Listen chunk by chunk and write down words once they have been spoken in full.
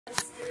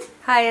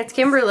Hi, it's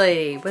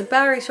Kimberly with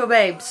Biracial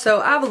Babes. So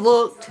I've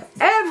looked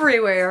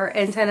everywhere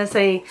in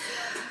Tennessee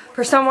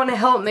for someone to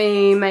help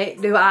me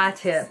do eye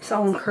tips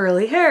on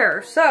curly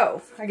hair.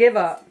 So I give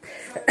up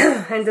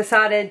and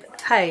decided,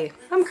 hey,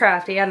 I'm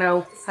crafty. I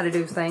know how to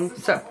do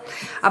things. So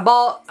I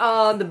bought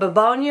the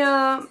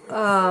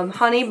Bebonia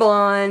Honey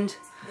Blonde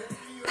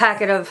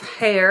packet of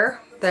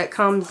hair that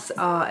comes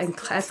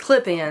as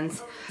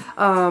clip-ins.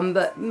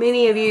 But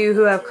many of you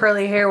who have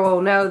curly hair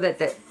will know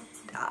that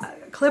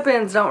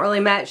clip-ins don't really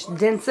match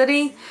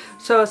density,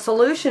 so a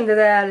solution to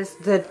that is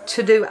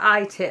to do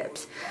eye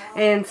tips.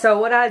 And so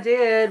what I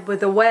did with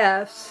the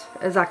wefts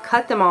is I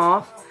cut them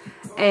off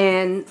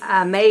and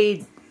I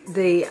made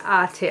the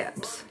eye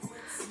tips.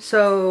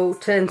 So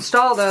to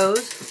install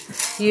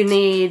those, you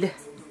need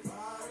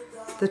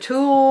the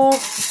tool.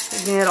 You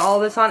can get all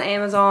this on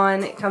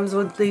Amazon. It comes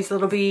with these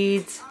little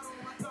beads,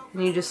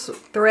 and you just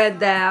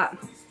thread that,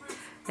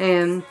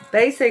 and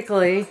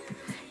basically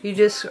you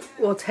just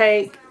will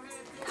take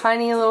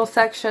tiny little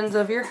sections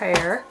of your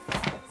hair,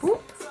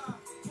 whoop,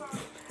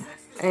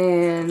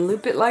 and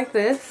loop it like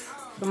this.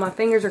 So my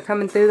fingers are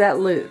coming through that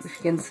loop, as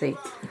you can see.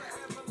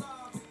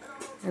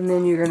 And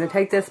then you're going to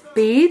take this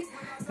bead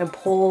and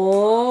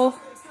pull,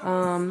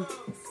 oh,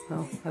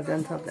 I've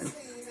done something.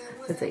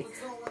 Let's see.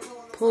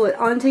 Pull it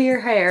onto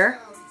your hair,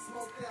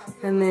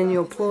 and then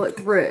you'll pull it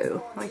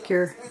through, like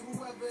you're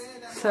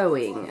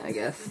sewing, I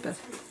guess.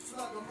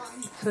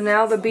 So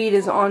now the bead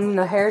is on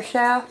the hair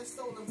shaft.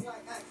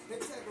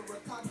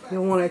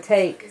 You'll want to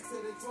take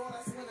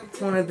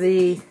one of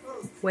the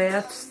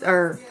wefts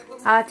or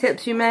eye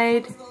tips you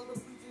made.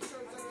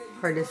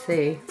 Hard to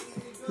see.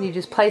 You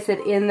just place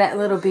it in that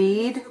little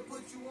bead.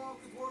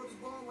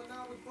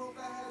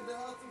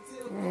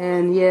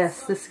 And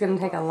yes, this is going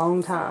to take a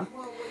long time.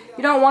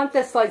 You don't want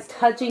this like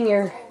touching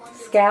your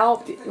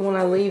scalp. You want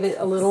to leave it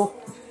a little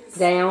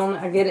down.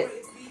 I get it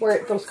where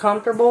it feels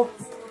comfortable.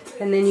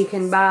 And then you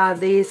can buy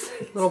these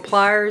little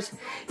pliers.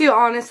 You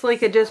honestly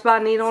could just buy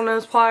needle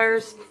nose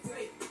pliers.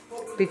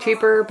 Be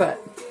cheaper,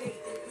 but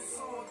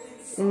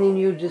and then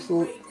you just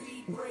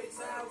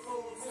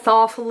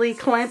softly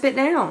clamp it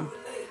down,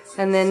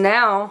 and then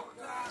now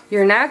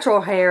your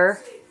natural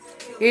hair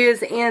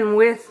is in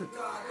with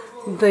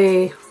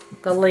the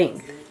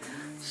length.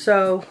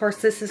 So of course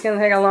this is going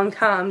to take a long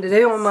time to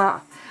do on my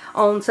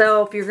own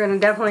self. You're going to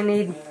definitely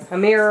need a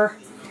mirror,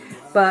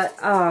 but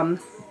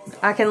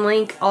I can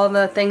link all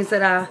the things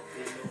that I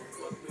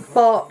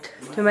bought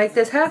to make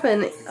this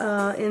happen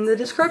in the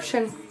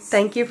description.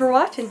 Thank you for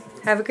watching.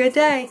 Have a good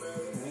day.